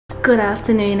Good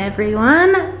afternoon,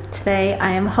 everyone. Today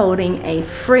I am holding a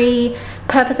free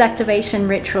purpose activation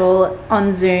ritual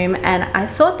on Zoom, and I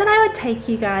thought that I would take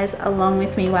you guys along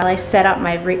with me while I set up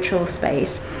my ritual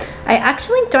space. I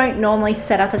actually don't normally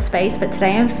set up a space, but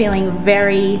today I'm feeling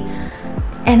very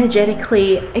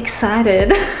energetically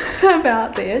excited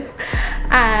about this,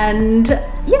 and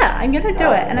yeah, I'm gonna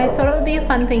do it. And I thought it would be a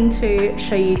fun thing to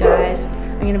show you guys.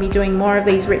 I'm going to be doing more of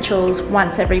these rituals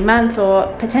once every month, or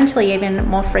potentially even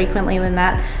more frequently than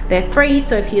that. They're free,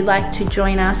 so if you'd like to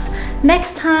join us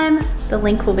next time, the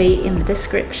link will be in the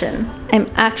description. I'm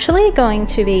actually going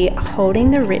to be holding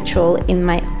the ritual in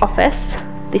my office.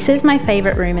 This is my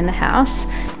favorite room in the house,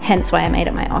 hence why I made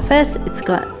it my office. It's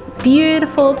got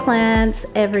beautiful plants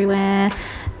everywhere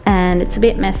and it's a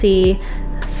bit messy.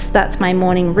 So that's my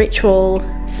morning ritual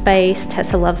space.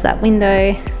 Tessa loves that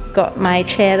window. Got my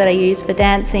chair that I use for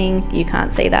dancing. You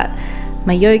can't see that.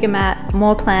 My yoga mat,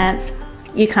 more plants.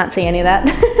 You can't see any of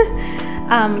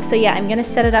that. So yeah, I'm gonna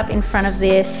set it up in front of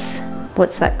this,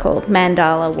 what's that called?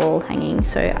 Mandala wall hanging.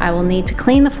 So I will need to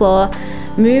clean the floor,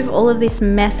 move all of this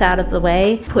mess out of the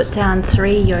way, put down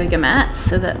 3 yoga mats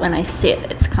so that when I sit,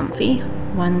 it's comfy.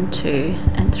 1, 2,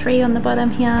 and 3 on the bottom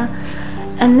here.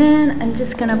 And then I'm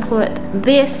just gonna put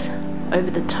this over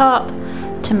the top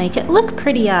to make it look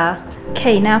prettier.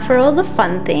 Okay, now for all the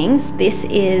fun things, this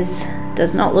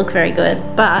does not look very good,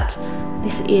 but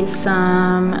this is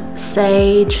some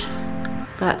sage,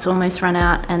 but it's almost run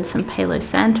out, and some Palo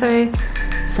Santo.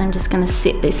 So I'm just gonna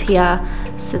sit this here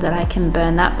so that I can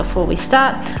burn that before we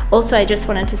start. Also, I just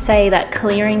wanted to say that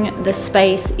clearing the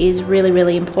space is really,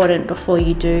 really important before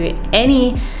you do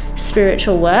any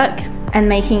spiritual work, and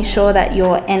making sure that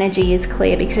your energy is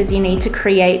clear, because you need to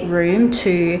create room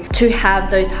to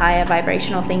have those higher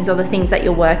vibrational things, or the things that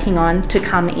you're working on, to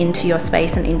come into your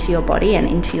space and into your body and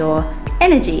into your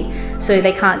energy. So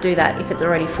they can't do that if it's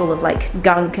already full of like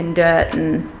gunk and dirt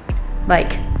and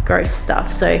like gross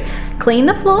stuff. So clean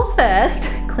the floor first,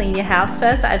 clean your house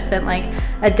first. I've spent like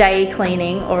a day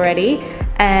cleaning already,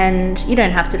 and you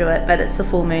don't have to do it, but it's the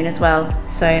full moon as well.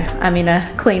 So I'm in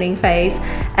a cleaning phase,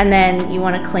 and then you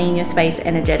want to clean your space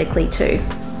energetically too.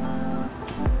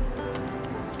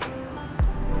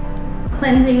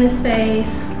 Cleansing the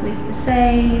space with the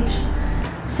sage,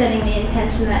 setting the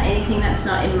intention that anything that's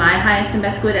not in my highest and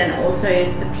best good, and also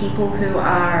the people who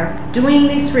are doing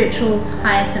this ritual's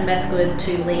highest and best good,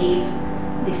 to leave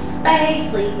this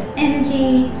space, leave the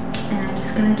energy. And I'm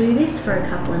just going to do this for a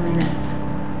couple of minutes.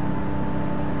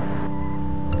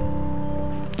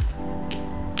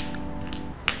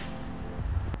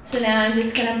 So now I'm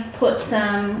just going to put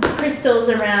some crystals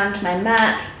around my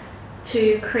mat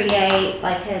to create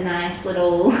like a nice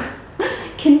little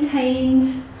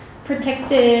contained,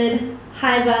 protected,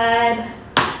 high vibe,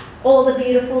 all the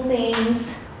beautiful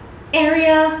things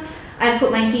area. I've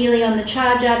put my Healy on the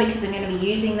charger because I'm going to be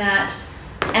using that.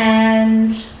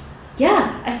 And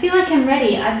yeah, I feel like I'm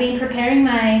ready. I've been preparing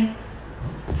my...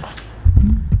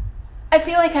 I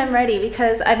feel like I'm ready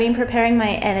because I've been preparing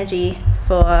my energy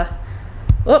for...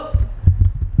 Whoop.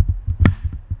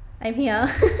 I'm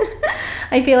here.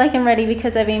 I feel like I'm ready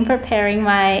because I've been preparing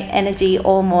my energy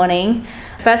all morning.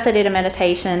 First I did a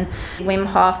meditation, Wim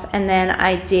Hof, and then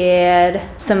I did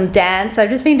some dance. I've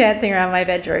just been dancing around my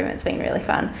bedroom. It's been really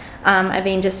fun. I've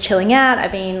been just chilling out.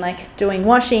 I've been like doing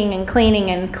washing and cleaning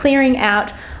and clearing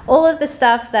out all of the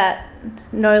stuff that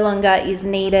no longer is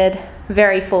needed.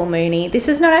 Very full moony. This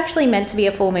is not actually meant to be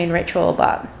a full moon ritual,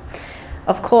 but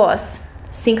of course,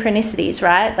 synchronicities,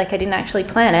 right? Like I didn't actually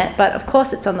plan it, but of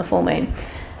course it's on the full moon.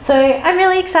 So I'm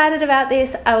really excited about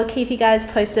this. I will keep you guys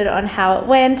posted on how it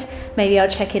went. Maybe I'll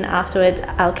check in afterwards.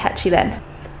 I'll catch you then.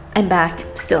 I'm back,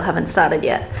 still haven't started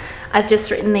yet. I've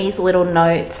just written these little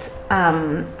notes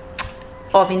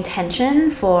of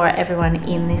intention for everyone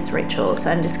in this ritual.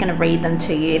 So I'm just gonna read them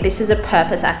to you. This is a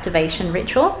purpose activation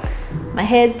ritual. My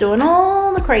hair's doing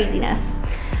all the craziness.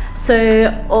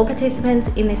 So all participants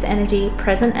in this energy,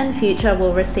 present and future,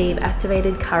 will receive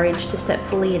activated courage to step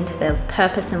fully into their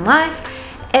purpose in life.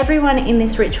 Everyone in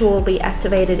this ritual will be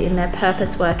activated in their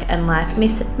purpose, work and life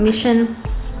mission.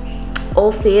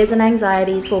 All fears and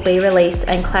anxieties will be released,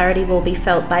 and clarity will be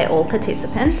felt by all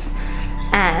participants.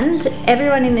 And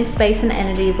everyone in this space and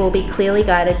energy will be clearly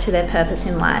guided to their purpose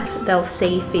in life. They'll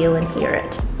see, feel and hear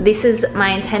it. This is my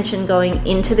intention going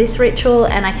into this ritual,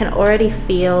 and I can already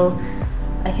feel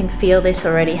this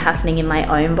already happening in my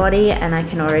own body, and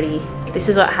this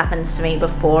is what happens to me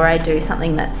before I do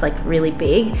something that's like really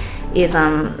big, is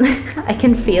I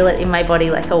can feel it in my body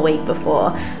like a week before.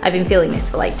 I've been feeling this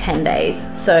for like 10 days.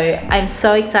 So I'm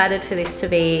so excited for this to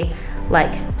be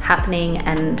like happening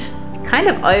and kind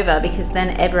of over, because then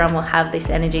everyone will have this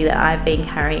energy that I've been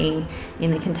carrying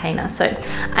in the container. So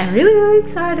I'm really, really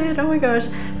excited. Oh my gosh.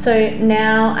 So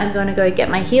now I'm going to go get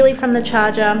my Healy from the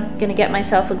charger. I'm going to get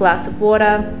myself a glass of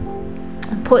water,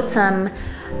 put some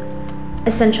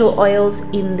essential oils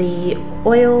in the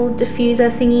oil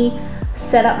diffuser thingy,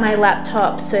 set up my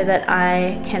laptop so that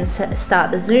I can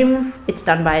start the Zoom. It's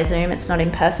done by Zoom, it's not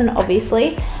in person,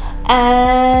 obviously.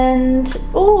 And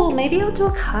oh, maybe I'll do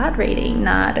a card reading.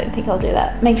 Nah, I don't think I'll do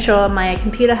that. Make sure my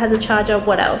computer has a charger.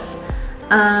 What else?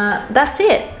 That's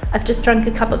it. I've just drunk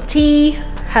a cup of tea,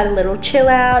 had a little chill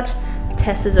out.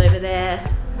 Tess is over there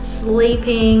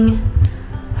sleeping.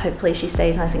 Hopefully she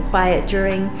stays nice and quiet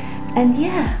during. And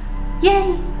yeah,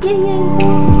 yay, yay,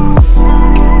 yay.